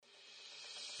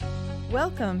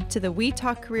Welcome to the We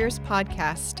Talk Careers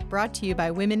podcast, brought to you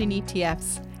by Women in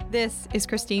ETFs. This is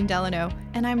Christine Delano,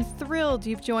 and I'm thrilled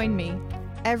you've joined me.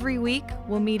 Every week,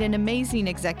 we'll meet an amazing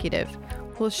executive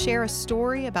who'll share a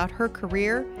story about her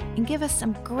career and give us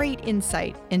some great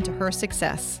insight into her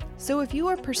success. So if you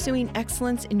are pursuing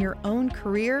excellence in your own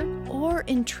career or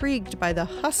intrigued by the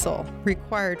hustle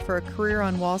required for a career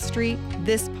on Wall Street,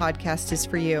 this podcast is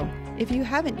for you. If you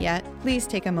haven't yet, please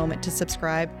take a moment to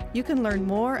subscribe. You can learn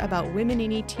more about women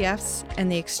in ETFs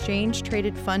and the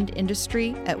exchange-traded fund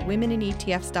industry at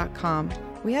womeninetfs.com.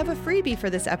 We have a freebie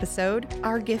for this episode,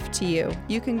 our gift to you.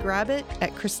 You can grab it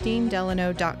at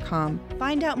christinedelano.com.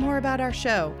 Find out more about our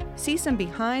show, see some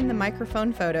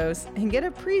behind-the-microphone photos, and get a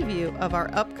preview of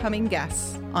our upcoming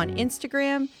guests on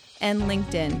Instagram and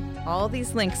LinkedIn. All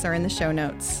these links are in the show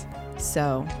notes.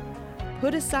 So,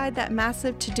 put aside that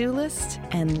massive to-do list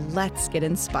and let's get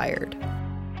inspired.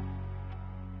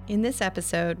 In this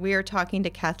episode, we are talking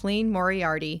to Kathleen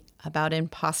Moriarty about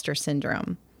imposter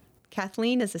syndrome.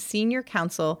 Kathleen is a senior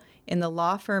counsel in the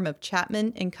law firm of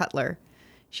Chapman & Cutler.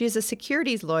 She is a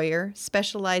securities lawyer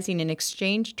specializing in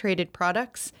exchange-traded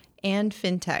products and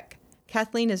fintech.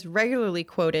 Kathleen is regularly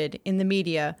quoted in the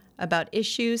media about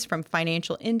issues from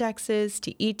financial indexes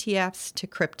to ETFs to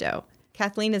crypto.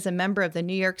 Kathleen is a member of the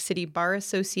New York City Bar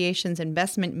Association's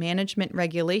Investment Management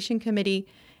Regulation Committee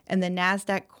and the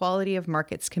NASDAQ Quality of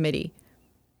Markets Committee.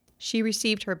 She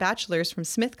received her bachelor's from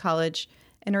Smith College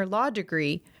and her law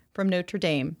degree from Notre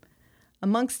Dame.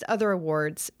 Amongst other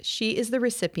awards, she is the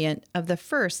recipient of the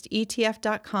first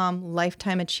ETF.com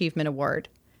Lifetime Achievement Award.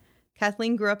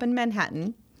 Kathleen grew up in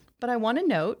Manhattan, but I want to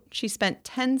note she spent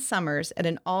 10 summers at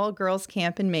an all-girls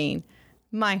camp in Maine,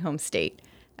 my home state,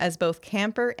 as both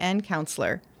camper and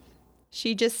counselor.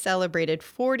 She just celebrated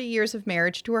 40 years of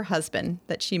marriage to her husband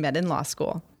that she met in law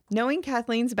school. Knowing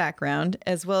Kathleen's background,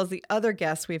 as well as the other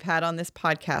guests we've had on this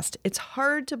podcast, it's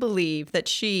hard to believe that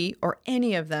she or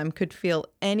any of them could feel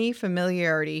any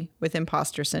familiarity with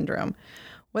imposter syndrome.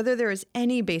 Whether there is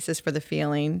any basis for the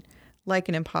feeling, like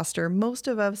an imposter, most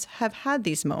of us have had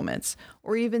these moments,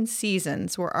 or even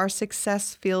seasons where our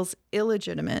success feels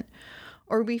illegitimate,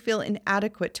 or we feel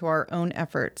inadequate to our own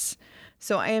efforts.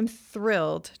 So I am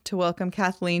thrilled to welcome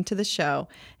Kathleen to the show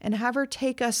and have her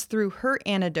take us through her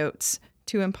antidotes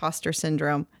to imposter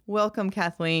syndrome. Welcome,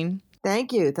 Kathleen.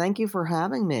 Thank you. Thank you for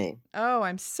having me. Oh,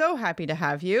 I'm so happy to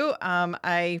have you.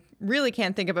 I really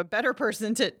can't think of a better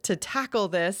person to tackle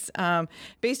this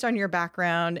based on your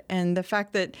background and the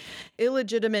fact that,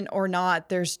 illegitimate or not,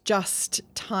 there's just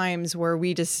times where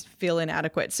we just feel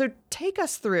inadequate. So take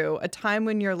us through a time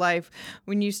in your life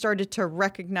when you started to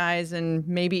recognize and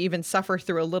maybe even suffer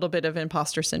through a little bit of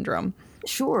imposter syndrome.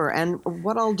 Sure. And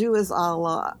what I'll do is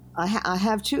I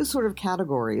have two sort of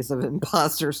categories of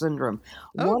imposter syndrome.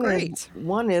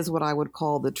 One is what I would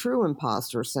call the true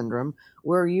imposter syndrome,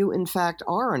 where you, in fact,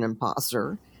 are an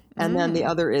imposter. And then the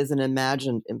other is an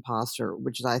imagined imposter,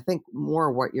 which is, I think,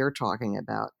 more what you're talking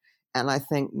about. And I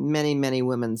think many, many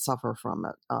women suffer from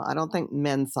it. I don't think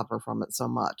men suffer from it so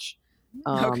much.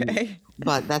 Okay.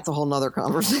 But that's a whole nother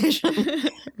conversation.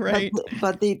 Right.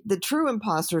 But the true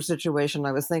imposter situation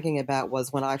I was thinking about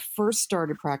was when I first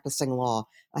started practicing law.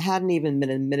 I hadn't even been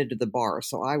admitted to the bar,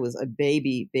 so I was a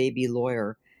baby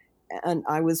lawyer. And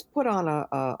I was put on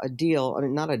a deal. I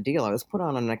mean, not a deal. I was put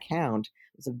on an account.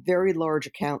 It was a very large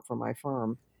account for my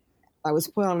firm. I was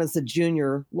put on as a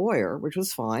junior lawyer, which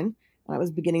was fine. And I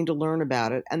was beginning to learn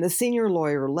about it. And the senior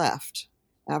lawyer left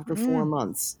after 4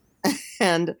 months.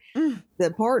 And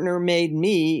the partner made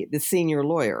me the senior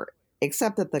lawyer,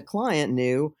 except that the client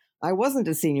knew I wasn't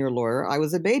a senior lawyer. I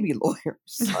was a baby lawyer.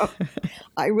 So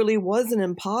I really was an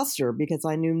imposter because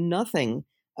I knew nothing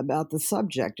about the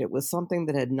subject. It was something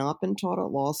that had not been taught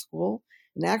at law school.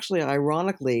 And actually,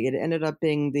 ironically, it ended up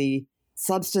being the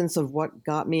substance of what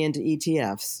got me into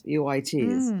ETFs,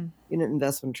 UITs, Unit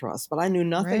Investment Trusts. But I knew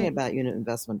nothing about Unit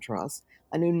Investment Trusts.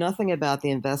 I knew nothing about the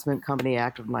Investment Company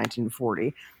Act of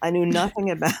 1940. I knew nothing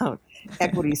about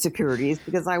equity securities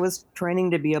because I was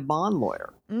training to be a bond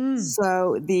lawyer.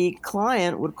 So the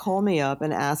client would call me up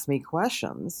and ask me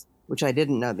questions, which I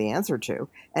didn't know the answer to.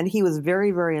 And he was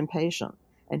very, very impatient.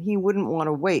 And he wouldn't want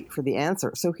to wait for the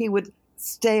answer. So he would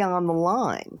stay on the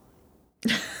line.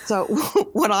 So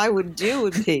what I would do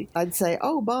would be, I'd say,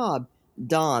 oh, Bob,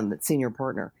 Don, that senior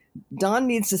partner, Don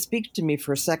needs to speak to me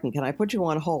for a second. Can I put you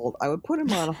on hold? I would put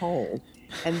him on hold.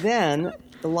 And then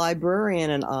the librarian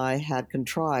and I had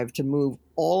contrived to move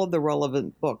all of the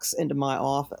relevant books into my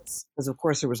office. Because, of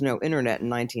course, there was no internet in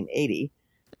 1980.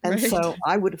 And so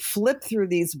I would flip through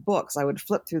these books. I would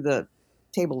flip through the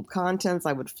table of contents.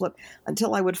 I would flip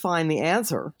until I would find the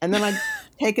answer. And then I'd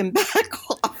take him back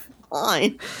off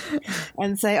line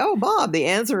and say, oh, Bob, the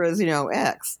answer is,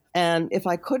 X. And if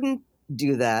I couldn't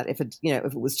do that, if it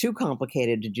was too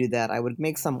complicated to do that, I would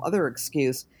make some other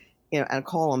excuse, and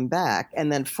call him back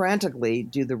and then frantically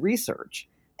do the research.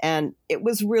 And it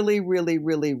was really, really,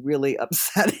 really, really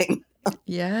upsetting.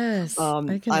 Yes,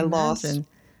 I can imagine.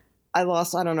 I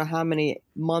lost, I don't know how many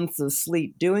months of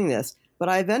sleep doing this, but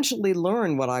I eventually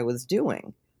learned what I was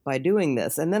doing by doing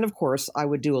this. And then, of course, I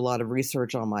would do a lot of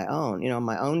research on my own, in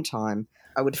my own time.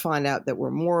 I would find out that were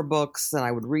more books, and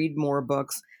I would read more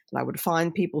books, and I would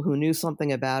find people who knew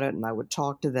something about it, and I would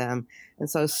talk to them. And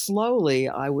so slowly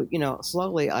I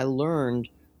learned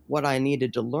what I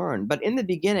needed to learn. But in the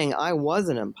beginning, I was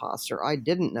an imposter. I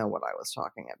didn't know what I was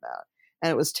talking about,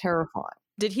 and it was terrifying.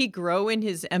 Did he grow in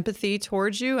his empathy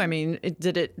towards you? I mean,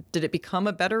 did it become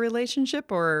a better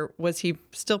relationship, or was he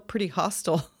still pretty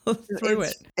hostile through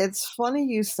it? It's funny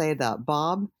you say that.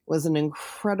 Bob was an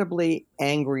incredibly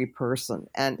angry person.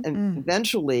 And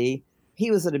eventually he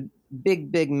was at a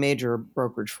big major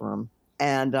brokerage firm.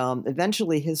 And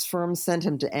eventually his firm sent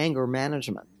him to anger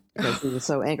management because he was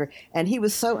so angry. And he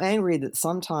was so angry that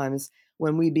sometimes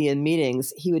when we'd be in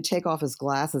meetings, he would take off his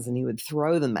glasses and he would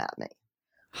throw them at me.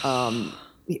 To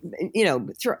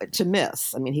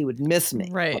miss. I mean, he would miss me.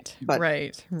 Right.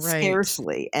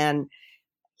 Scarcely. And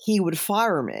he would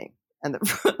fire me. And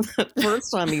the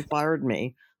first time he fired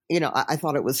me, I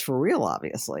thought it was for real,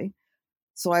 obviously.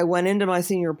 So I went into my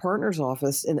senior partner's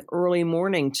office in the early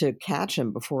morning to catch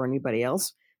him before anybody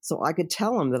else, so I could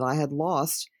tell him that I had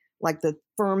lost like the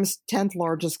firm's 10th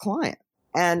largest client.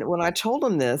 And when I told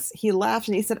him this, he laughed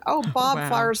and he said, oh, Bob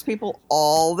fires people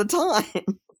all the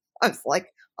time. I was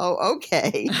like, oh,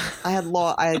 okay. I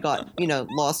got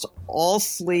lost all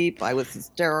sleep. I was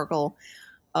hysterical.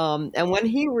 And when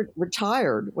he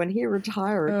retired,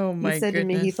 oh, he said to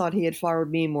me he thought he had fired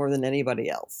me more than anybody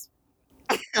else.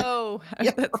 Oh,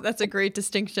 that's a great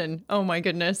distinction. Oh, my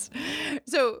goodness.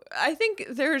 So I think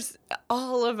there's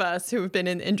all of us who have been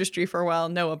in the industry for a while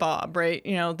know a Bob, right?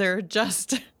 They're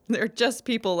just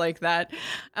people like that.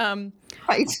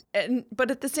 Right.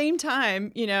 But at the same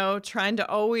time, trying to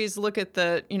always look at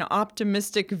the,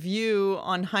 optimistic view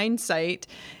on hindsight,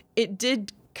 it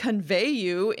did convey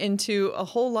you into a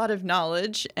whole lot of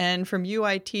knowledge, and from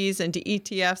UITs and to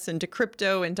ETFs and to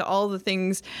crypto and to all the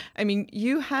things. I mean,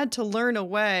 you had to learn a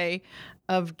way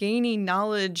of gaining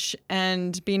knowledge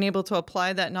and being able to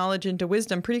apply that knowledge into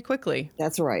wisdom pretty quickly.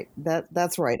 That's right.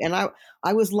 That's right. And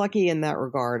I was lucky in that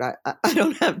regard. I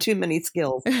don't have too many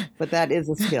skills, but that is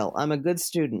a skill. I'm a good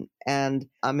student and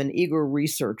I'm an eager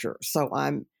researcher. So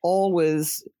I'm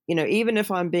always, even if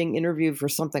I'm being interviewed for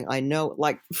something I know,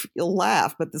 like you'll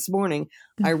laugh, but this morning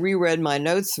I reread my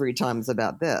notes 3 times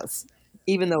about this,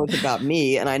 even though it's about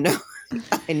me and I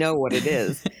know what it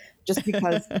is. Just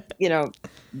because,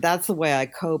 that's the way I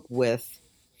cope with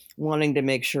wanting to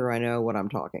make sure I know what I'm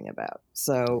talking about.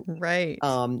 So, right.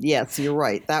 Yes, you're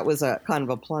right. That was a kind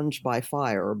of a plunge by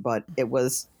fire, but it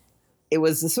was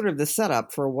the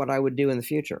setup for what I would do in the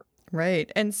future.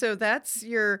 Right. And so that's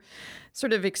your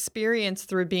sort of experience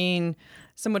through being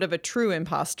somewhat of a true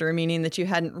imposter, meaning that you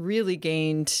hadn't really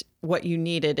gained what you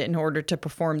needed in order to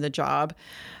perform the job.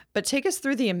 But take us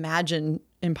through the imagined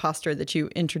imposter that you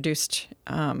introduced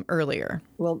earlier.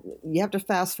 Well, you have to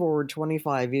fast forward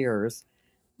 25 years.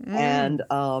 And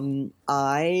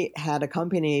I had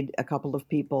accompanied a couple of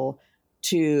people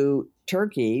to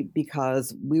Turkey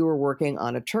because we were working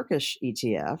on a Turkish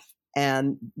ETF,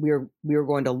 and we were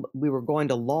going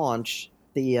to launch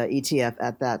the ETF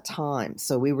at that time.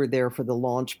 So we were there for the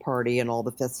launch party and all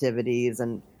the festivities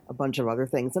and a bunch of other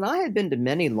things. And I had been to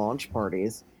many launch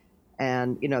parties.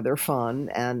 And, they're fun.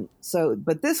 And so,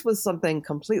 but this was something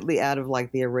completely out of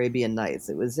like the Arabian Nights.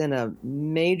 It was in a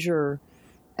major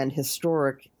and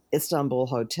historic Istanbul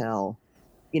hotel,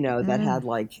 that had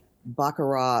like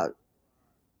baccarat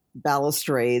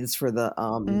balustrades for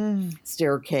the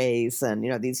staircase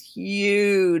and, these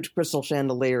huge crystal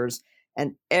chandeliers.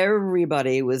 And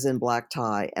everybody was in black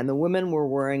tie. And the women were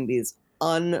wearing these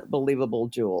unbelievable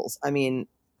jewels. I mean,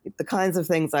 the kinds of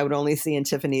things I would only see in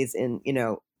Tiffany's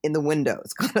in the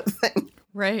windows kind of thing.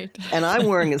 Right. And I'm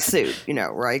wearing a suit,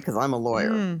 right? Because I'm a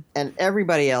lawyer. And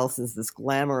everybody else is this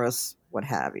glamorous what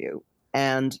have you.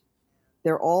 And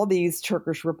there are all these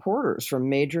Turkish reporters from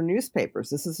major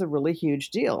newspapers. This is a really huge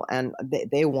deal. And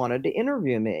they wanted to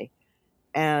interview me.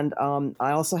 And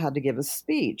I also had to give a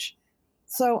speech.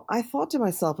 So I thought to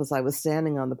myself as I was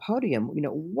standing on the podium,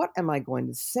 what am I going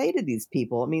to say to these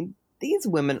people? I mean, these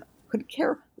women could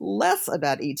care less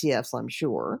about ETFs, I'm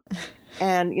sure.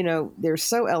 And, they're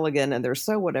so elegant and they're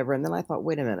so whatever. And then I thought,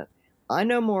 wait a minute, I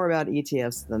know more about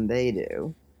ETFs than they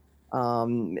do.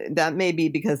 That may be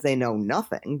because they know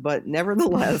nothing, but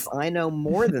nevertheless, I know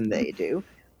more than they do.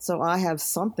 So I have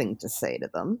something to say to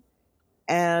them.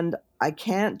 And I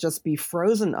can't just be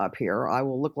frozen up here. I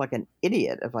will look like an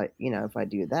idiot if I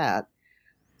do that.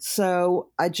 So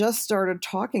I just started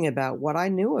talking about what I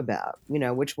knew about,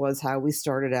 which was how we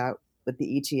started out with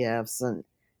the ETFs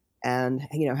and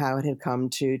how it had come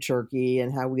to Turkey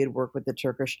and how we had worked with the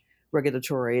Turkish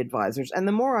regulatory advisors. And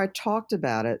the more I talked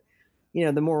about it,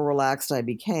 the more relaxed I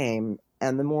became,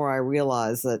 and the more I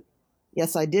realized that,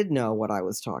 yes, I did know what I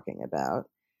was talking about.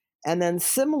 And then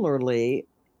similarly,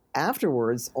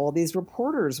 afterwards, all these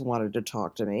reporters wanted to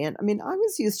talk to me. And I mean, I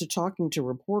was used to talking to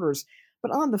reporters,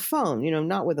 but on the phone,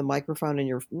 not with a microphone in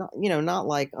your, not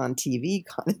like on TV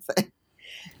kind of thing.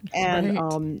 And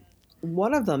Right.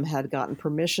 One of them had gotten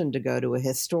permission to go to a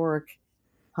historic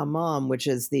hammam, which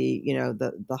is the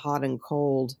hot and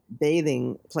cold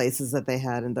bathing places that they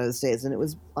had in those days. And it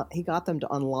was he got them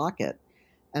to unlock it.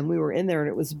 And we were in there and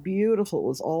it was beautiful. It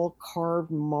was all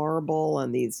carved marble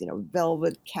and these,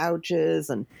 velvet couches.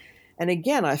 And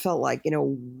again, I felt like,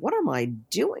 what am I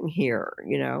doing here?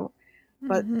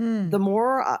 But Hmm. the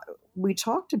more we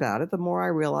talked about it, the more I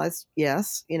realized,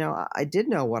 yes, I did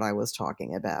know what I was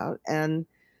talking about. And,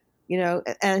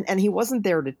 and he wasn't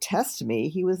there to test me.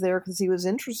 He was there because he was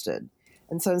interested.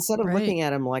 And so instead of Right. looking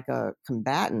at him like a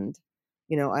combatant,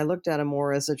 I looked at him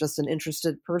more as just an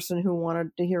interested person who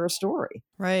wanted to hear a story.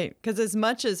 Right. Because as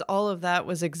much as all of that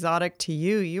was exotic to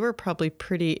you, you were probably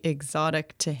pretty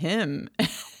exotic to him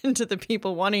and to the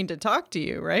people wanting to talk to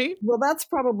you, right? Well, that's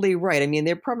probably right. I mean,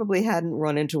 they probably hadn't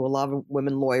run into a lot of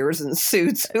women lawyers in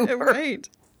suits who were Right.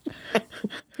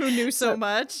 Who knew so so.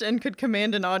 much and could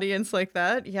command an audience like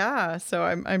that. Yeah. So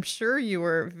I'm sure you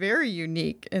were very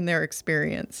unique in their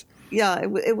experience. Yeah,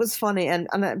 it was funny, and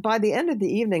by the end of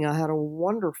the evening, I had a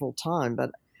wonderful time.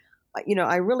 But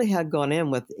I really had gone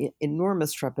in with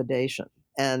enormous trepidation,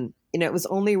 and it was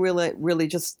only really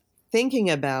just thinking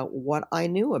about what I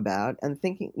knew about, and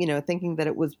thinking that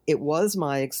it was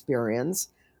my experience.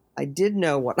 I did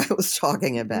know what I was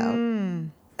talking about,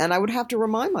 Mm. and I would have to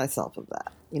remind myself of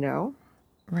that.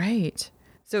 Right.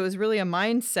 So it was really a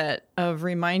mindset of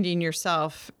reminding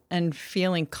yourself and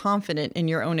feeling confident in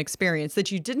your own experience that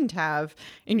you didn't have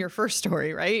in your first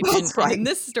story, right? And, That's and right. in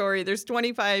this story, there's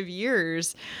 25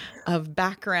 years of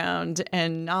background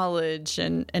and knowledge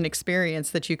and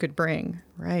experience that you could bring,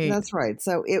 right? That's right.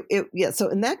 So yeah. So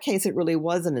in that case, it really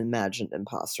was an imagined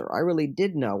imposter. I really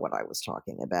did know what I was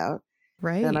talking about.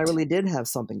 And I Right. really did have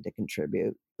something to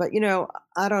contribute. But,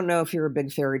 I don't know if you're a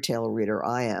big fairy tale reader.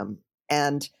 I am.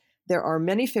 And there are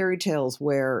many fairy tales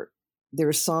where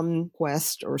there's some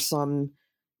quest or some,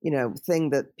 thing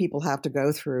that people have to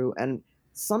go through. And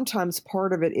sometimes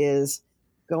part of it is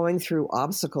going through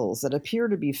obstacles that appear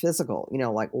to be physical,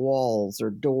 like walls or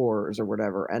doors or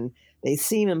whatever. And they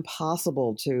seem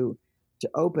impossible to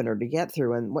open or to get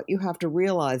through. And what you have to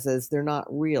realize is they're not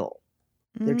real.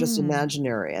 They're just Mm.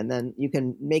 imaginary, and then you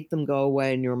can make them go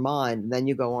away in your mind, and then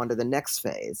you go on to the next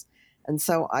phase. And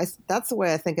so that's the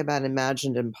way I think about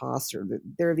imagined imposter.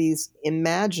 There are these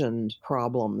imagined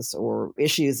problems or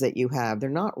issues that you have. They're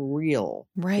not real.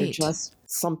 They're Right. just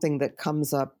something that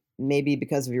comes up maybe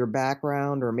because of your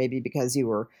background or maybe because you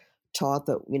were taught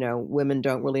that, women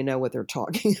don't really know what they're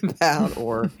talking about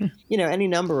or, any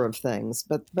number of things.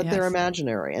 But they're Yes.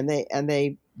 imaginary and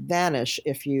they vanish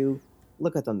if you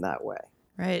look at them that way.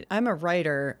 Right. I'm a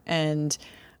writer and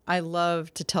I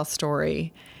love to tell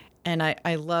story. And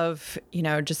I love,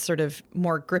 just sort of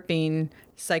more gripping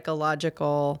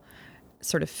psychological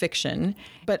sort of fiction.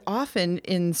 But often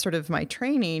in sort of my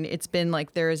training, it's been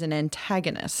like there is an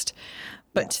antagonist.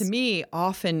 But to Yes. me,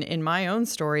 often in my own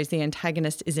stories, the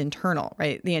antagonist is internal,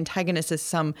 right? The antagonist is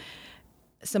some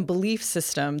belief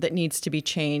system that needs to be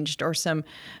changed or some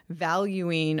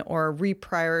valuing or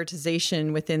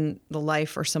reprioritization within the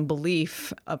life or some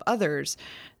belief of others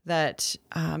that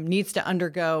needs to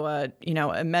undergo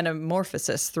a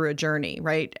metamorphosis through a journey,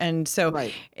 right? And so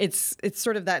Right. it's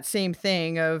sort of that same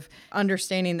thing of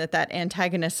understanding that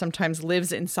antagonist sometimes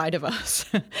lives inside of us,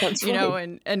 That's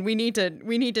right. and we need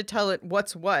to tell it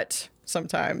what's what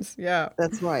sometimes. Yeah.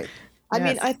 That's right. I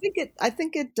mean, Yes. I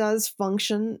think it does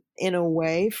function in a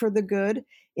way for the good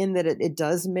in that it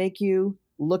does make you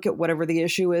look at whatever the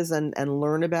issue is and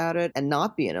learn about it and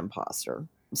not be an imposter.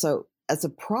 So as a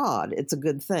prod, it's a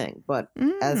good thing, but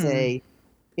as Mm.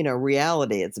 a,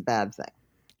 reality, it's a bad thing.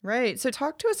 Right. So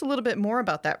talk to us a little bit more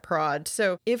about that prod.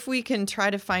 So if we can try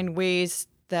to find ways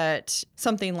that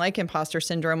something like imposter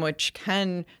syndrome, which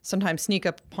can sometimes sneak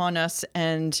up upon us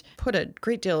and put a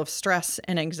great deal of stress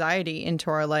and anxiety into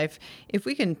our life, if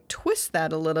we can twist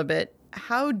that a little bit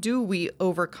how do we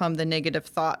overcome the negative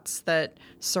thoughts that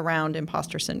surround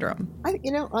imposter syndrome?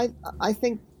 I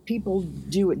think people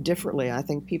do it differently. I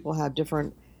think people have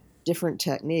different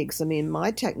techniques. I mean,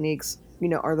 my techniques,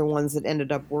 are the ones that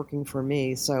ended up working for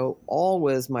me. So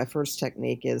always my first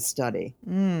technique is study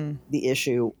the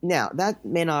issue. Now, that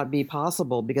may not be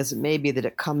possible because it may be that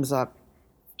it comes up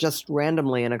just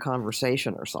randomly in a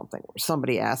conversation or something, where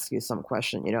somebody asks you some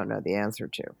question you don't know the answer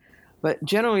to. But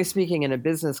generally speaking, in a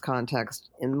business context,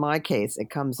 in my case,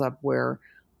 it comes up where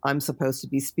I'm supposed to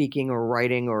be speaking or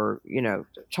writing or,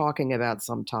 talking about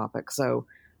some topic. So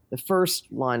the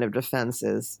first line of defense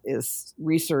is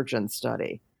research and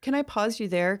study. Can I pause you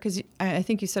there? Because I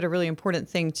think you said a really important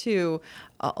thing too,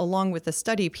 along with the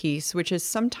study piece, which is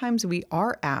sometimes we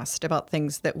are asked about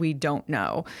things that we don't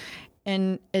know.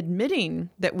 And admitting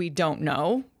that we don't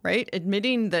know, right?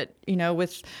 Admitting that,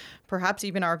 with perhaps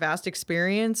even our vast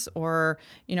experience or,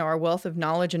 our wealth of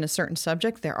knowledge in a certain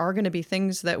subject, there are going to be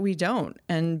things that we don't.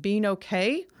 And being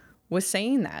okay with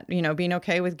saying that, being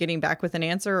okay with getting back with an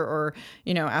answer or,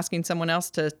 asking someone else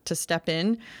to step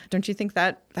in. Don't you think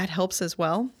that helps as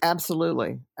well?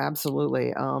 Absolutely.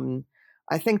 Absolutely.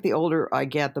 I think the older I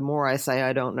get, the more I say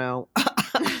I don't know.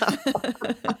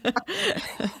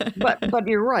 But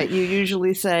you're right. You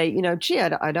usually say, gee,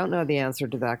 I don't know the answer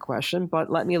to that question,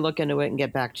 but let me look into it and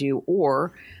get back to you.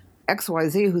 Or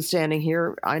XYZ who's standing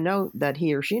here, I know that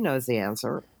he or she knows the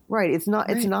answer. Right. It's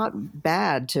not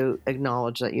bad to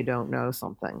acknowledge that you don't know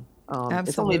something.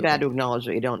 It's only bad to acknowledge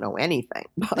that you don't know anything.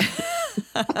 But.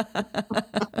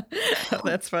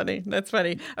 That's funny.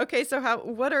 Okay, so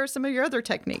what are some of your other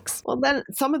techniques? Well, then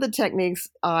some of the techniques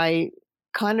I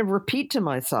kind of repeat to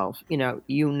myself,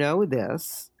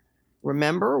 this.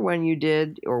 Remember when you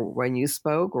did or when you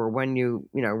spoke or when you,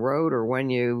 wrote or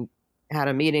when you had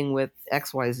a meeting with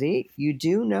XYZ, you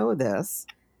do know this.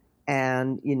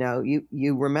 And,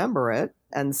 you remember it.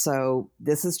 And so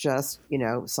this is just,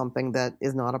 something that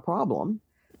is not a problem.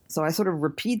 So I sort of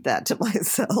repeat that to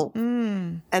myself.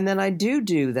 And then I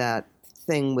do that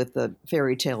thing with the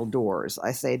fairy tale doors.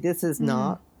 I say, this is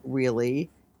not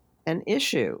really an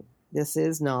issue. This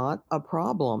is not a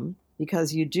problem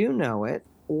because you do know it.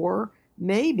 Or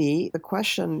maybe the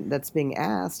question that's being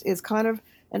asked is kind of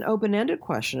an open-ended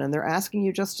question and they're asking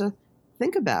you just to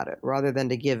think about it rather than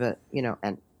to give it,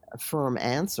 a firm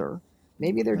answer.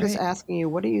 Maybe they're just asking you,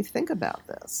 what do you think about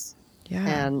this? Yeah.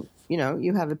 And,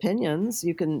 you have opinions.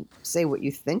 You can say what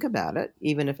you think about it,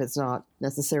 even if it's not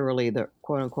necessarily the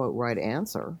quote unquote right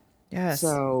answer. Yes.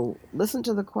 So listen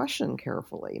to the question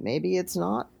carefully. Maybe it's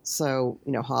not so,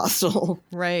 hostile.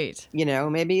 Right.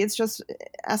 Maybe it's just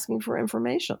asking for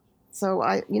information. So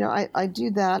I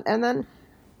do that. And then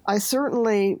I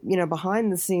certainly,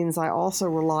 behind the scenes, I also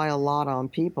rely a lot on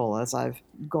people. As I've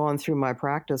gone through my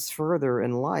practice further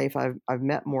in life, I've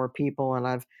met more people and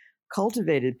I've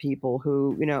cultivated people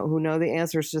who know the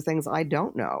answers to things I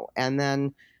don't know. And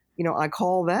then, I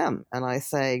call them and I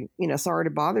say, sorry to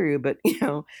bother you, but,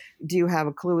 do you have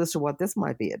a clue as to what this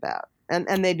might be about?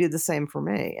 And they do the same for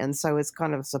me. And so it's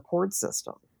kind of a support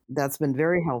system that's been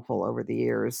very helpful over the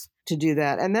years to do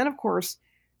that. And then, of course,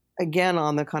 again,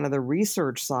 on the kind of the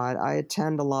research side, I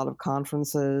attend a lot of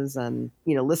conferences and,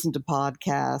 listen to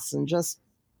podcasts and just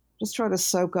try to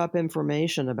soak up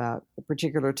information about the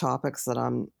particular topics that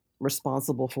I'm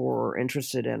responsible for or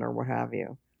interested in or what have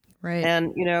you. Right.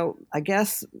 And, I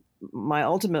guess my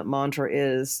ultimate mantra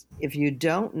is if you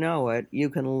don't know it, you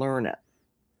can learn it.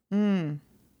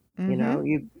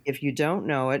 If you don't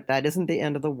know it, that isn't the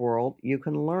end of the world. You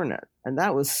can learn it. And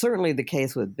that was certainly the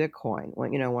case with Bitcoin.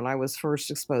 When I was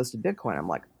first exposed to Bitcoin, I'm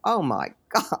like, oh my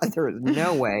God, there is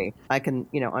no way I can,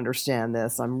 understand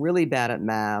this. I'm really bad at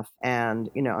math and,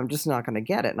 I'm just not going to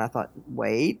get it. And I thought,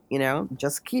 wait,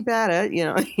 just keep at it,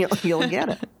 you'll get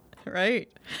it.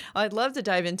 Right. I'd love to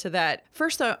dive into that.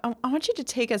 First, though, I want you to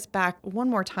take us back one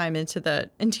more time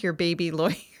into your baby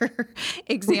lawyer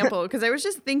example, because I was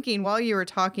just thinking while you were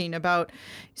talking about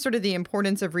sort of the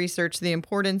importance of research, the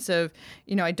importance of,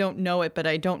 I don't know it, but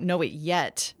I don't know it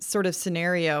yet sort of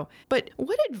scenario. But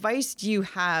what advice do you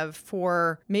have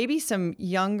for maybe some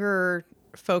younger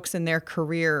folks in their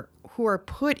career who are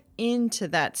put into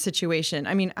that situation?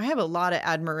 I mean, I have a lot of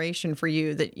admiration for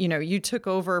you that, you took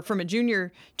over from a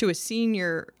junior to a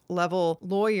senior level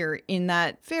lawyer in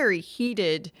that very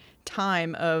heated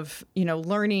time of,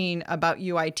 learning about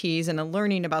UITs and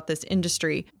learning about this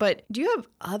industry. But do you have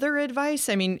other advice?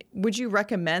 I mean, would you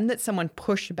recommend that someone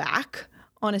push back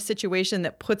on a situation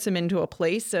that puts them into a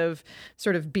place of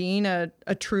sort of being a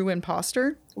true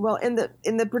imposter? Well, in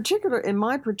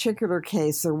my particular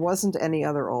case, there wasn't any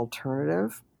other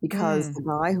alternative because the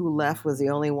guy who left was the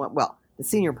only one. Well, The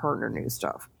senior partner knew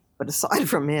stuff. But aside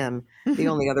from him, the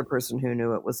only other person who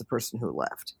knew it was the person who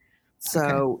left.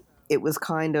 So it was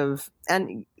kind of,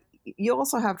 and you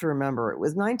also have to remember, it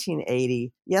was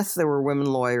 1980. Yes, there were women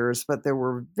lawyers, but there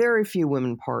were very few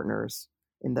women partners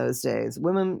in those days.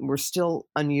 Women were still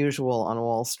unusual on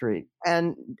Wall Street.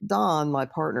 And Don, my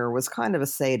partner, was kind of a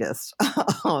sadist.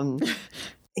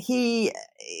 He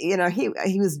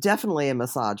was definitely a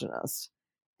misogynist.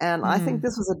 And I think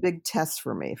this was a big test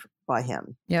for me by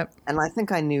him. Yep. And I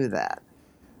think I knew that.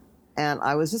 And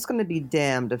I was just going to be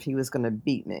damned if he was going to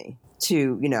beat me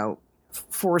to,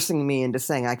 forcing me into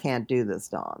saying, I can't do this,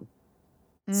 Don.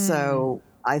 So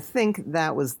I think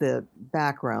that was the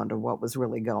background of what was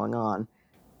really going on.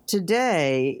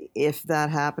 Today, if that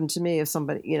happened to me, if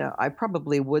somebody, I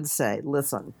probably would say,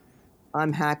 listen,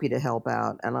 I'm happy to help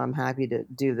out and I'm happy to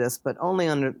do this, but only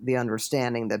under the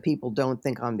understanding that people don't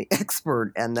think I'm the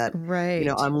expert and that,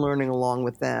 I'm learning along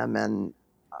with them and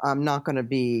I'm not going to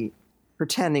be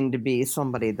pretending to be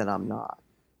somebody that I'm not.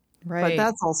 Right. But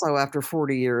that's also after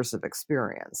 40 years of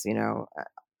experience.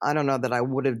 I don't know that I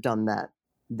would have done that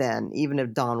then, even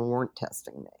if Don weren't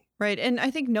testing me. Right. And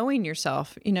I think knowing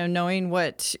yourself, knowing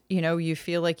what, you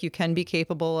feel like you can be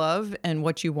capable of and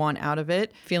what you want out of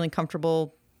it, feeling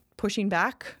comfortable pushing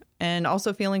back and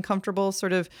also feeling comfortable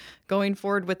sort of going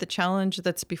forward with the challenge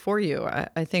that's before you.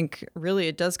 I think really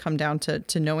it does come down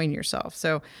to knowing yourself.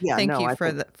 So thank you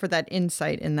for that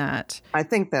insight in that. I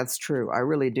think that's true. I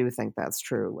really do think that's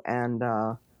true. And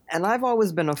I've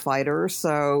always been a fighter,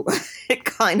 so it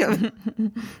kind of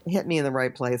hit me in the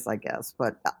right place, I guess.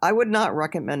 But I would not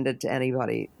recommend it to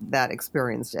anybody, that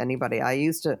experience to anybody. I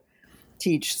used to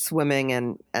teach swimming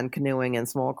and canoeing and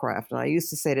small craft. And I used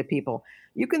to say to people,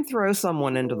 you can throw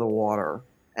someone into the water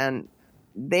and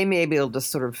they may be able to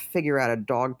sort of figure out a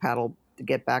dog paddle to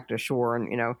get back to shore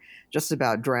and, just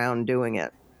about drown doing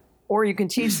it. Or you can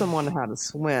teach someone how to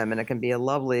swim and it can be a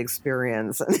lovely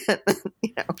experience.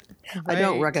 I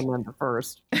don't recommend the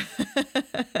first.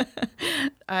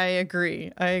 I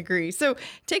agree. So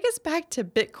take us back to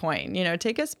Bitcoin,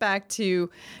 take us back to,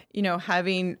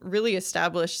 having really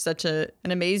established such an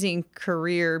amazing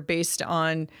career based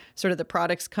on sort of the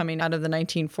products coming out of the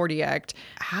 1940 Act.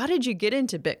 How did you get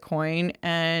into Bitcoin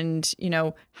and,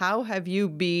 how have you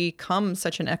become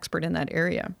such an expert in that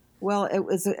area? Well, it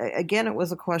was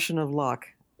a question of luck.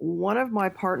 One of my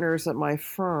partners at my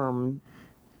firm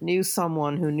knew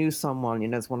someone who knew someone,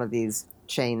 it's one of these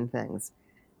chain things.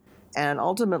 And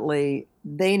ultimately,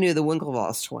 they knew the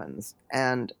Winklevoss twins.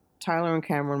 And Tyler and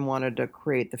Cameron wanted to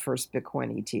create the first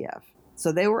Bitcoin ETF.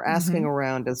 So they were asking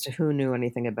around as to who knew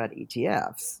anything about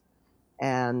ETFs.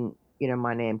 And,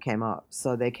 my name came up.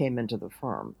 So they came into the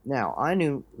firm. Now, I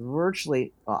knew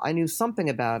something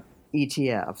about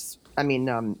ETFs.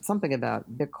 Something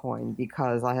about Bitcoin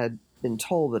because I had been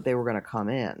told that they were going to come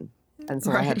in. And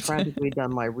so I had frantically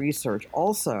done my research.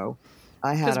 Also,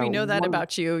 I had, because we know that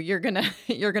about you. You're gonna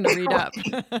read up.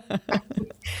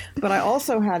 But I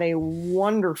also had a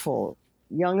wonderful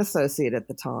young associate at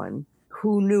the time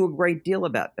who knew a great deal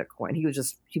about Bitcoin. He was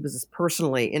just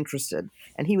personally interested,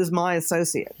 and he was my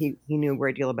associate. He knew a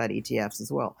great deal about ETFs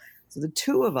as well. So the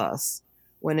two of us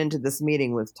went into this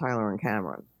meeting with Tyler and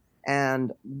Cameron,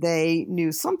 and they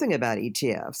knew something about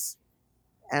ETFs.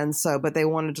 And so, but they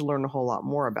wanted to learn a whole lot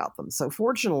more about them. So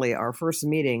fortunately, our first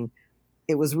meeting,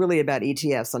 it was really about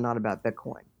ETFs and not about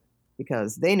Bitcoin,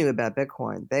 because they knew about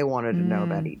Bitcoin. They wanted to know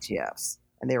about ETFs,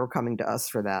 and they were coming to us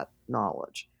for that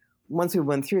knowledge. Once we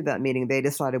went through that meeting, they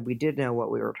decided we did know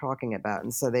what we were talking about,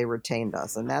 and so they retained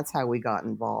us, and that's how we got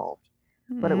involved.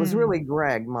 But it was really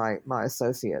Greg, my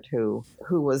associate, who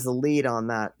was the lead on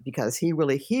that, because he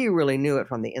really knew it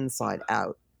from the inside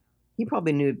out. He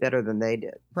probably knew it better than they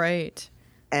did. Right.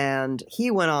 And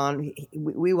he went on,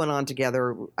 we went on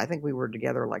together. I think we were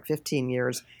together like 15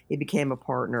 years. He became a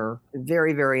partner,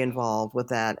 very, very involved with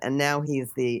that. And now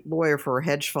he's the lawyer for a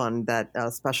hedge fund that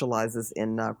specializes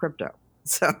in crypto.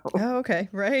 So. Oh, okay.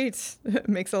 Right.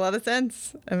 Makes a lot of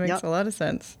sense. It makes a lot of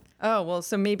sense. Oh, well,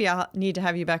 so maybe I'll need to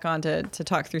have you back on to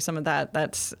talk through some of that.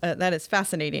 That is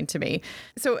fascinating to me.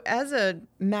 So as a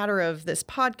matter of this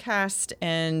podcast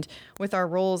and with our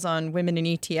roles on women in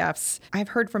ETFs, I've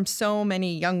heard from so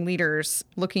many young leaders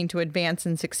looking to advance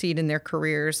and succeed in their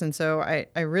careers. And so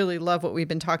I really love what we've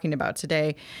been talking about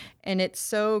today. And it's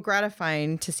so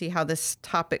gratifying to see how this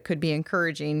topic could be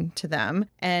encouraging to them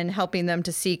and helping them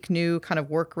to seek new kind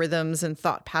of work rhythms and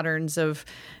thought patterns of,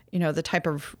 the type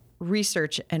of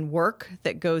research and work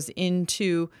that goes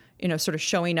into, sort of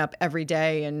showing up every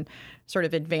day and sort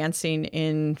of advancing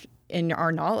in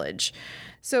our knowledge.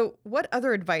 So what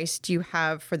other advice do you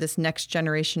have for this next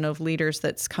generation of leaders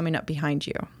that's coming up behind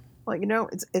you? Well,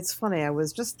 it's funny. I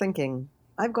was just thinking,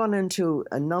 I've gone into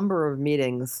a number of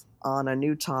meetings on a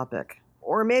new topic,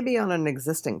 or maybe on an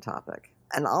existing topic,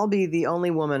 and I'll be the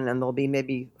only woman, and there'll be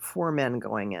maybe 4 men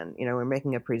going in. We're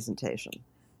making a presentation,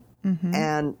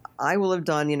 and I will have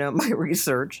done, my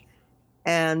research,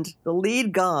 and the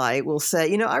lead guy will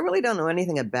say, I really don't know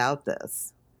anything about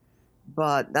this,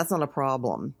 but that's not a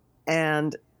problem.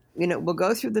 And we'll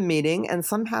go through the meeting, and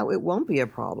somehow it won't be a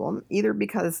problem, either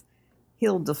because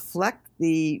he'll deflect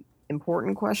the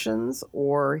important questions,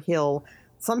 or he'll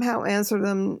somehow answer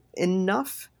them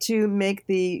enough to make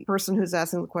the person who's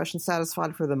asking the question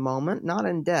satisfied for the moment, not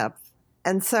in depth.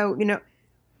 And so,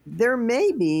 there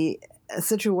may be a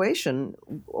situation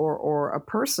or a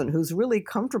person who's really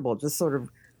comfortable just sort of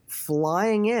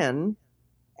flying in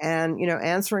and,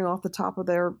 answering off the top of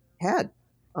their head.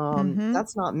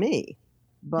 That's not me.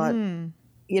 But,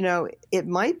 it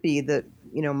might be that,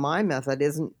 my method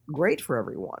isn't great for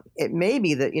everyone. It may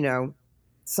be that,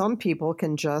 some people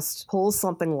can just pull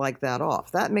something like that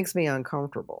off. That makes me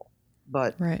uncomfortable.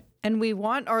 But right. And we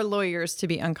want our lawyers to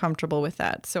be uncomfortable with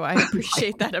that. So I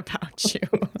appreciate that about you.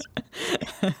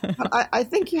 But I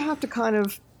think you have to kind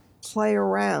of play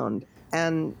around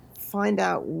and find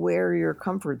out where your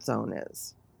comfort zone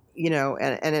is,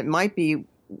 and it might be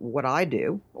what I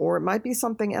do, or it might be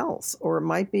something else, or it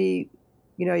might be,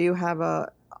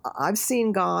 I've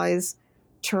seen guys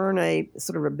turn a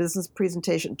sort of a business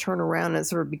presentation, turn around and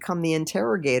sort of become the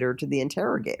interrogator to the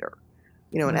interrogator,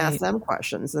 and Right. ask them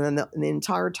questions. And then the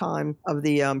entire time of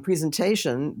the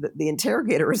presentation, the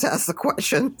interrogator has asked the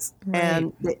questions, Right.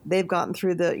 and they've gotten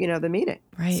through the, the meeting.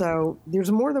 Right. So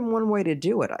there's more than one way to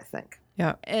do it, I think.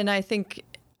 Yeah. And I think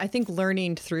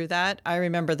learning through that, I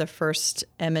remember the first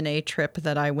M&A trip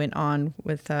that I went on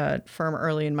with a firm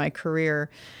early in my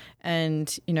career.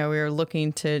 And, we were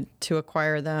looking to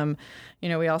acquire them.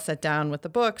 We all sat down with the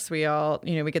books. We all,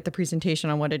 we get the presentation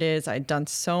on what it is. I'd done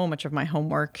so much of my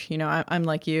homework. I'm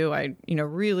like you. I,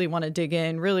 really want to dig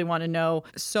in, really want to know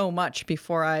so much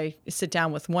before I sit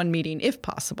down with one meeting, if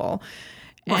possible.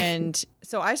 Right. And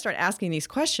so I start asking these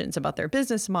questions about their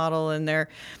business model and their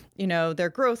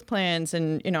growth plans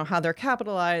and, how they're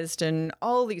capitalized and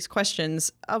all these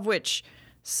questions, of which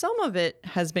some of it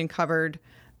has been covered,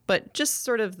 but just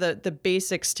sort of the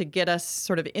basics to get us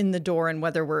sort of in the door and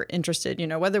whether we're interested,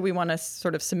 whether we want to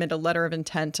sort of submit a letter of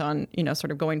intent on,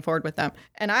 sort of going forward with them.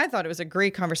 And I thought it was a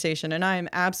great conversation. And I am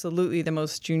absolutely the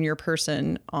most junior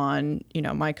person on,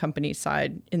 my company's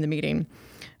side in the meeting.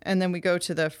 And then we go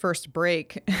to the first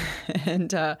break and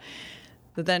the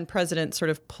then president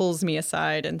sort of pulls me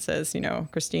aside and says,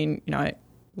 Christine, I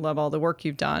love all the work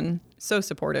you've done. So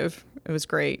supportive. It was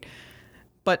great.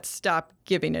 But stop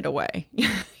giving it away.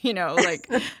 We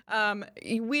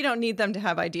don't need them to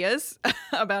have ideas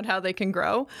about how they can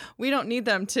grow. We don't need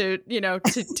them to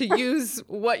use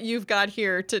what you've got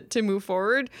here to move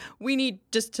forward. We need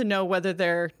just to know whether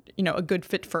they're, a good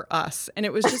fit for us. And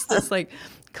it was just this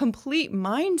complete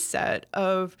mindset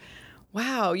of,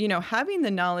 wow, having the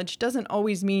knowledge doesn't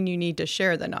always mean you need to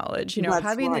share the knowledge. That's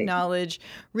having right. the knowledge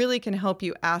really can help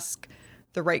you ask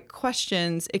the right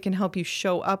questions. It can help you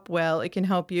show up well. It can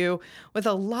help you with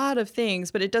a lot of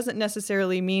things, but it doesn't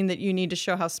necessarily mean that you need to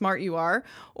show how smart you are,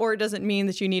 or it doesn't mean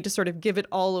that you need to sort of give it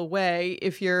all away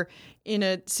if you're in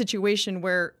a situation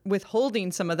where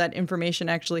withholding some of that information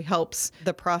actually helps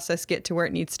the process get to where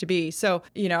it needs to be. So,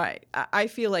 I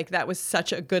feel like that was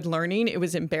such a good learning. It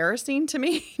was embarrassing to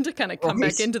me to kind of come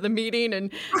back into the meeting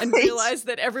and realize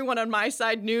that everyone on my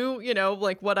side knew,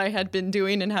 what I had been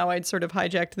doing and how I'd sort of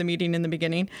hijacked the meeting in the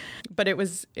beginning. But it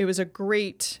was a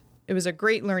great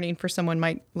learning for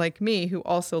someone like me who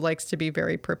also likes to be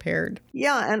very prepared.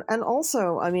 Yeah. And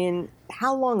also, I mean,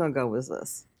 how long ago was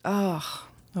this? Oh,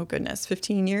 goodness.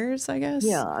 15 years, I guess.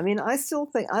 Yeah. I mean, I still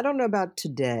think, I don't know about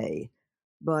today,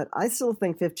 but I still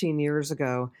think 15 years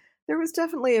ago, there was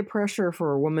definitely a pressure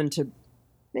for a woman to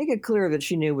make it clear that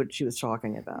she knew what she was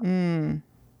talking about.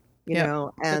 You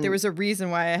know, and but there was a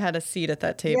reason why I had a seat at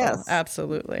that table. Yes.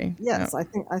 Absolutely. Yes, yep.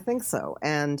 I think so.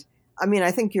 And I mean,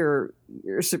 I think your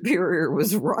superior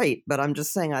was right, but I'm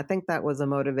just saying, I think that was a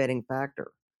motivating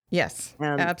factor. Yes,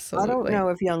 and absolutely. I don't know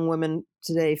if young women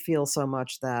today feel so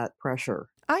much that pressure.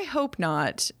 I hope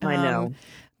not. I know.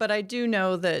 But I do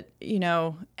know that,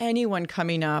 anyone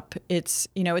coming up, it's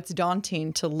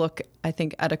daunting to look, I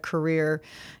think, at a career,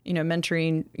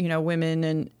 mentoring,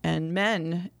 women and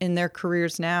men in their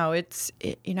careers now. It's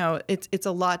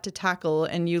a lot to tackle.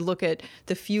 And you look at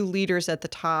the few leaders at the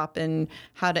top and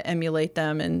how to emulate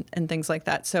them and things like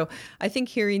that. So I think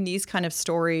hearing these kind of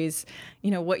stories,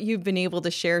 what you've been able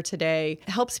to share today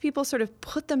helps people sort of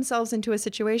put themselves into a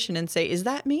situation and say, is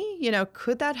that me?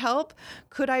 Could that help?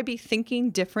 Could I be thinking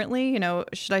differently?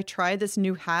 Should I try this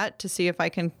new hat to see if I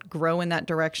can grow in that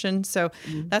direction? So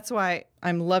that's why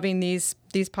I'm loving these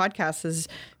podcasts, is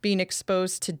being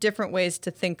exposed to different ways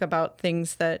to think about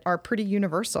things that are pretty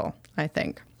universal, I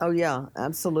think. Oh, yeah,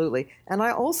 absolutely. And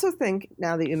I also think,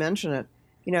 now that you mention it,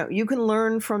 you can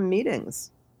learn from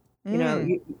meetings.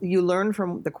 You learn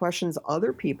from the questions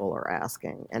other people are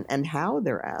asking and how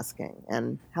they're asking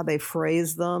and how they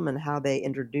phrase them and how they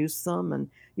introduce them. And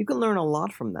you can learn a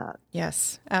lot from that.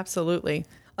 Yes, absolutely.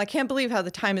 I can't believe how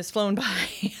the time has flown by.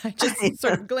 I just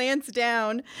sort of glanced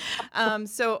down.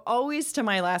 So always to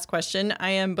my last question,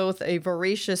 I am both a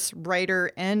voracious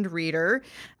writer and reader.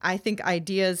 I think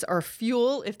ideas are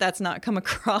fuel, if that's not come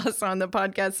across on the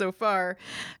podcast so far.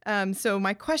 So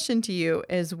my question to you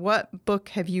is, what book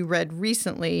have you read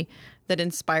recently that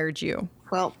inspired you?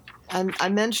 Well, I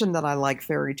mentioned that I like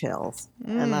fairy tales,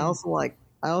 and I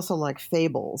also like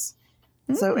fables.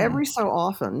 So every so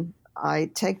often,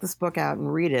 I take this book out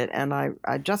and read it, and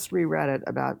I just reread it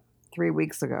about 3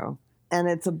 weeks ago. And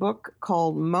it's a book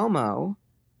called Momo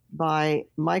by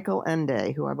Michael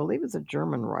Ende, who I believe is a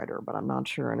German writer, but I'm not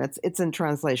sure. And it's in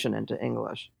translation into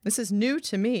English. This is new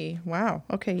to me. Wow.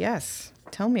 Okay, yes.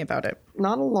 Tell me about it.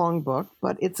 Not a long book,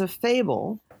 but it's a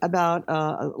fable about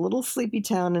a little sleepy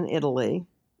town in Italy.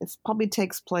 It probably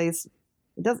takes place,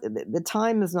 the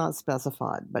time is not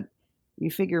specified, but you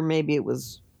figure maybe it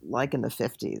was like in the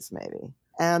 50s, maybe.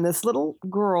 And this little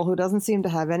girl who doesn't seem to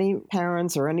have any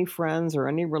parents or any friends or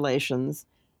any relations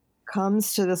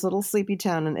comes to this little sleepy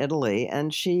town in Italy,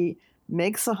 and she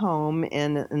makes a home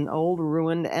in an old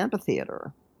ruined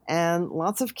amphitheater. And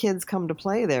lots of kids come to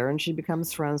play there, and she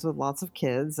becomes friends with lots of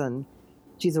kids, and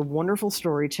she's a wonderful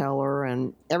storyteller,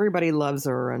 and everybody loves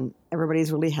her, and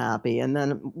everybody's really happy. And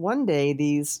then one day,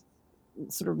 these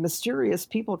sort of mysterious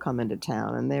people come into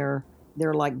town, and they're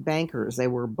like bankers. They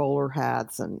wear bowler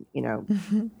hats and,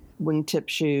 wingtip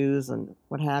shoes and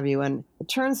what have you. And it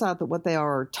turns out that what they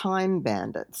are time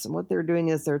bandits. And what they're doing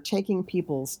is they're taking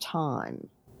people's time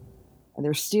and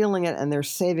they're stealing it and they're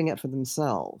saving it for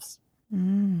themselves.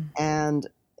 And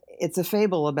it's a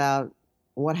fable about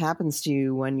what happens to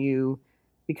you when you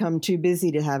become too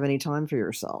busy to have any time for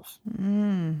yourself.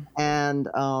 And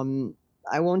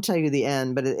I won't tell you the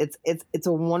end, but it's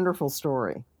a wonderful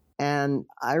story. And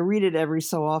I read it every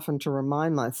so often to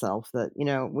remind myself that,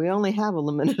 we only have a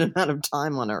limited amount of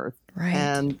time on Earth. Right.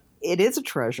 And it is a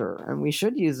treasure, and we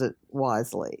should use it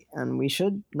wisely. And we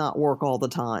should not work all the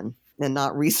time and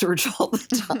not research all the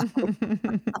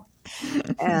time.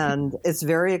 And it's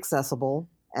very accessible,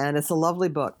 and it's a lovely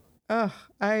book. Oh,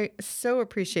 I so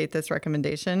appreciate this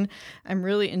recommendation. I'm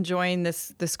really enjoying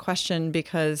this question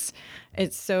because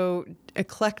it's so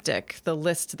eclectic, the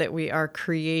list that we are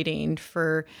creating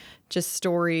for just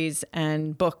stories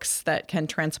and books that can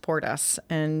transport us.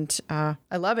 And I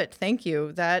love it. Thank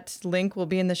you. That link will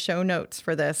be in the show notes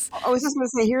for this. I was just going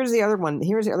to say, here's the other one.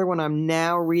 Here's the other one I'm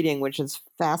now reading, which is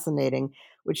fascinating,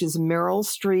 which is Meryl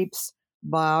Streep's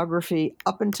biography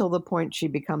up until the point she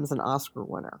becomes an Oscar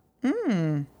winner.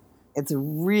 It's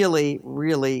really,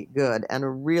 really good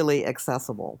and really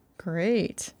accessible.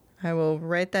 Great. I will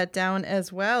write that down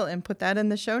as well and put that in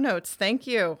the show notes. Thank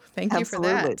you. Thank you for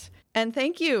that. And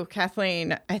thank you,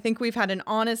 Kathleen. I think we've had an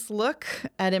honest look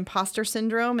at imposter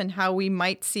syndrome and how we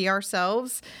might see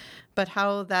ourselves, but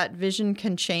how that vision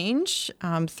can change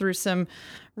through some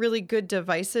really good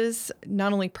devices,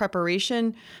 not only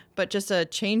preparation, but just a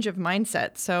change of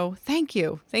mindset. So thank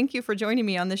you. Thank you for joining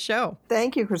me on the show.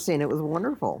 Thank you, Christine. It was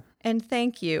wonderful. And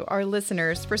thank you, our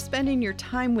listeners, for spending your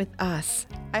time with us.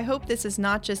 I hope this is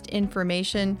not just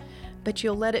information, but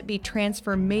you'll let it be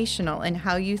transformational in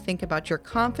how you think about your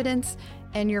confidence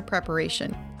and your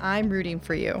preparation. I'm rooting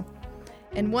for you.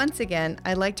 And once again,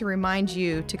 I'd like to remind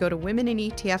you to go to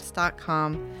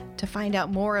womeninetfs.com to find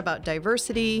out more about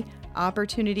diversity,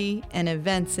 opportunity, and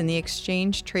events in the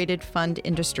exchange-traded fund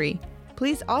industry.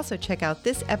 Please also check out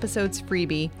this episode's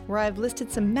freebie, where I've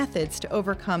listed some methods to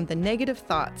overcome the negative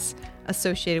thoughts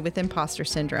associated with imposter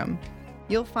syndrome.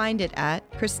 You'll find it at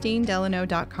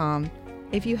christinedelano.com.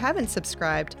 If you haven't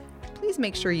subscribed, please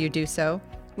make sure you do so.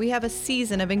 We have a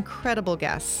season of incredible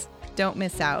guests. Don't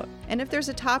miss out. And if there's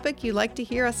a topic you'd like to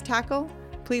hear us tackle,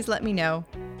 please let me know.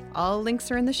 All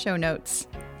links are in the show notes.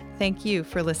 Thank you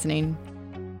for listening.